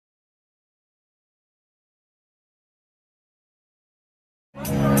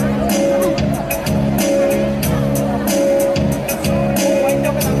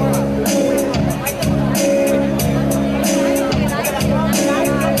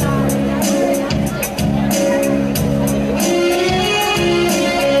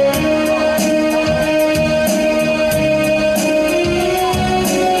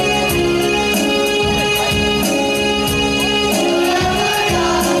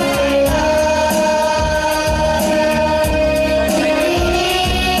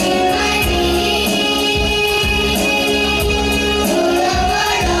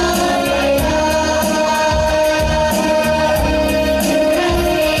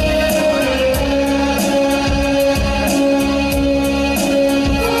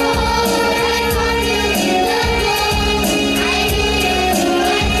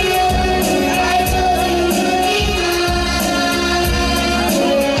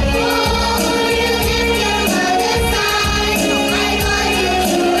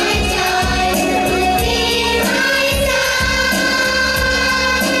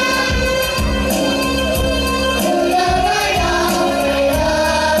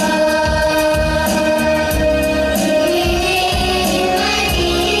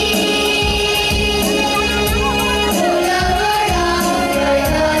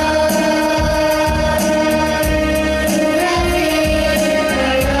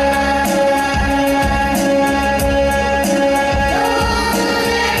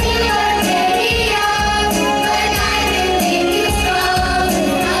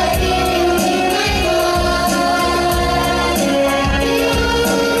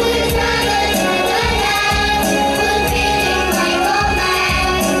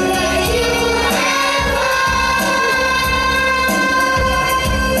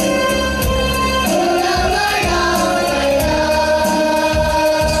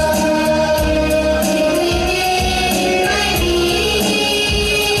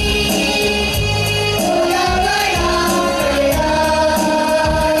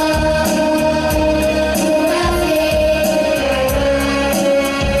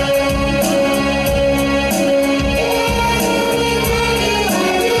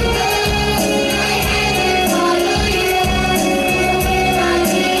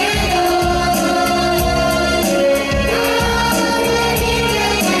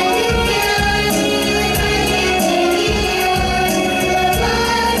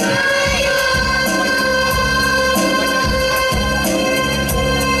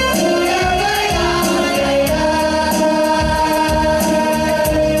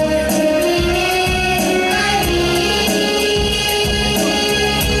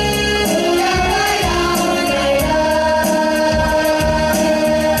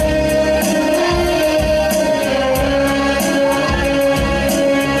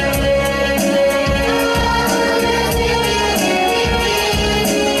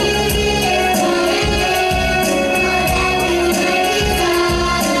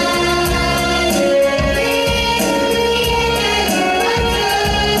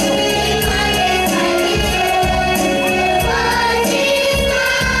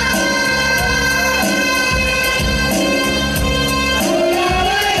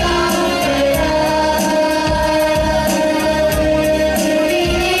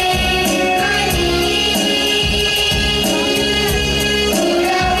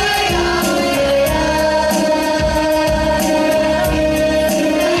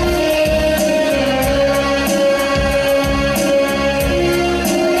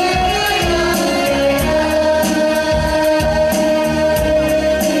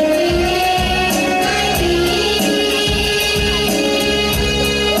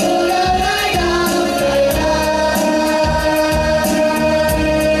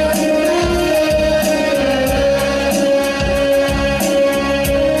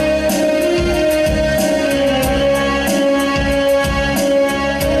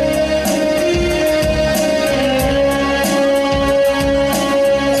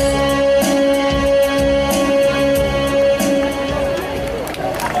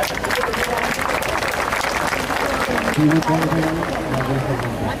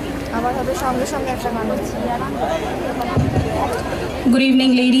Good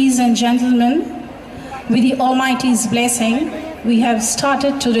evening, ladies and gentlemen. With the Almighty's blessing, we have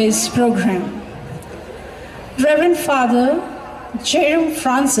started today's program. Reverend Father Jerome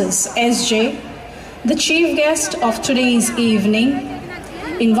Francis, S.J., the chief guest of today's evening,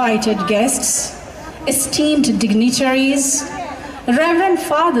 invited guests, esteemed dignitaries, Reverend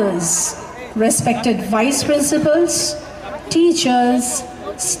Fathers, respected Vice Principals, teachers,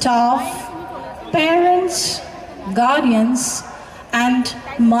 staff, parents, guardians, and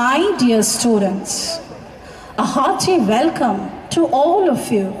my dear students. A hearty welcome to all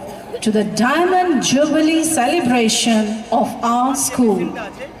of you to the Diamond Jubilee celebration of our school.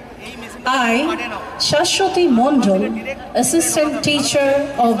 I, Shashwati Mondal, Assistant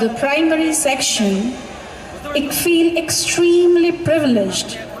Teacher of the Primary Section, feel extremely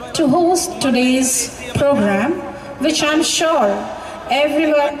privileged to host today's program, which I'm sure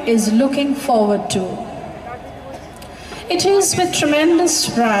everyone is looking forward to. It is with tremendous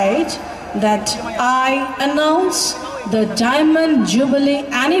pride that I announce the Diamond Jubilee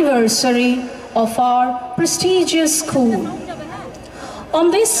anniversary of our prestigious school. On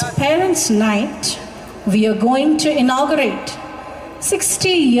this Parents' Night, we are going to inaugurate 60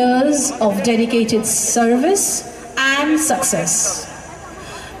 years of dedicated service and success.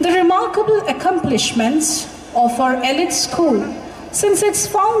 The remarkable accomplishments of our elite school since its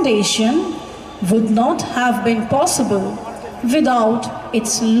foundation would not have been possible without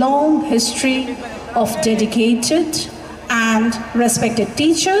its long history of dedicated and respected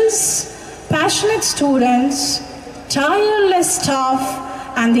teachers, passionate students, tireless staff,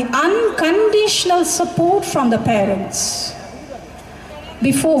 and the unconditional support from the parents.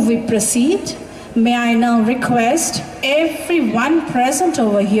 Before we proceed, may I now request everyone present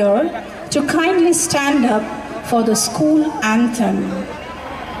over here to kindly stand up for the school anthem.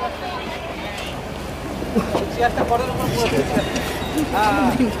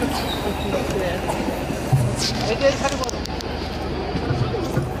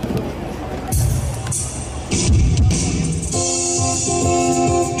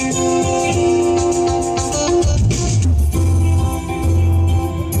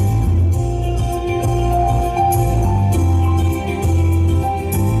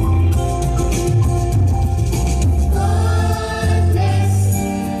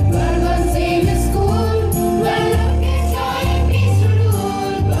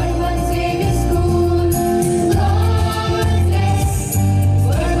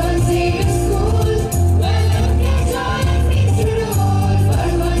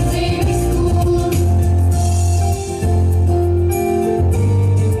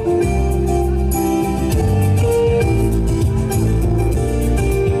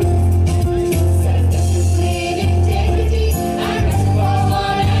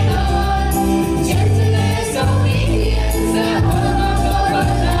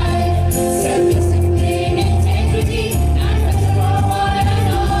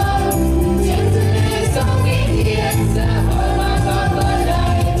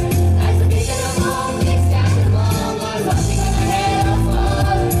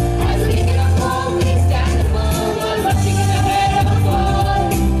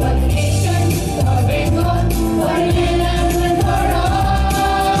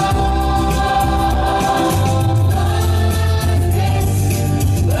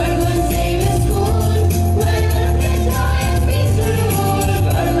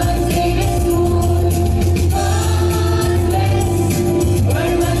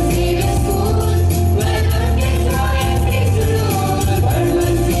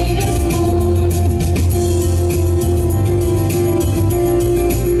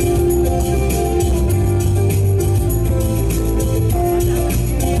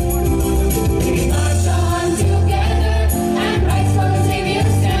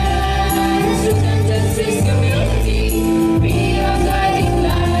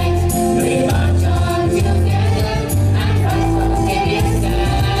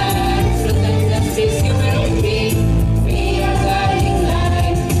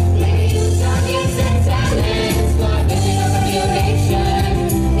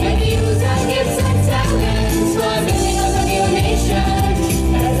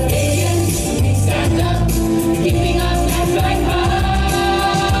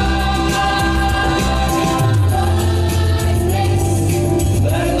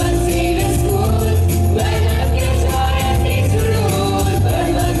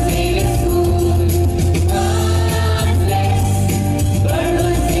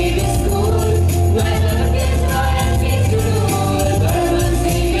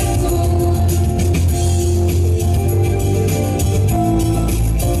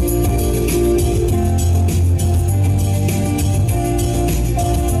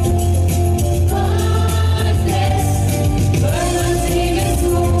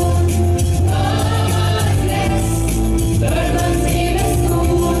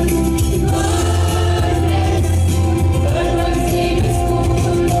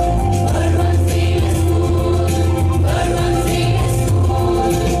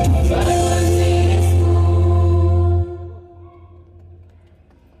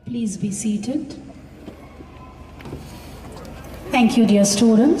 Please be seated. Thank you, dear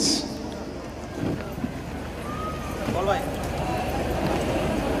students.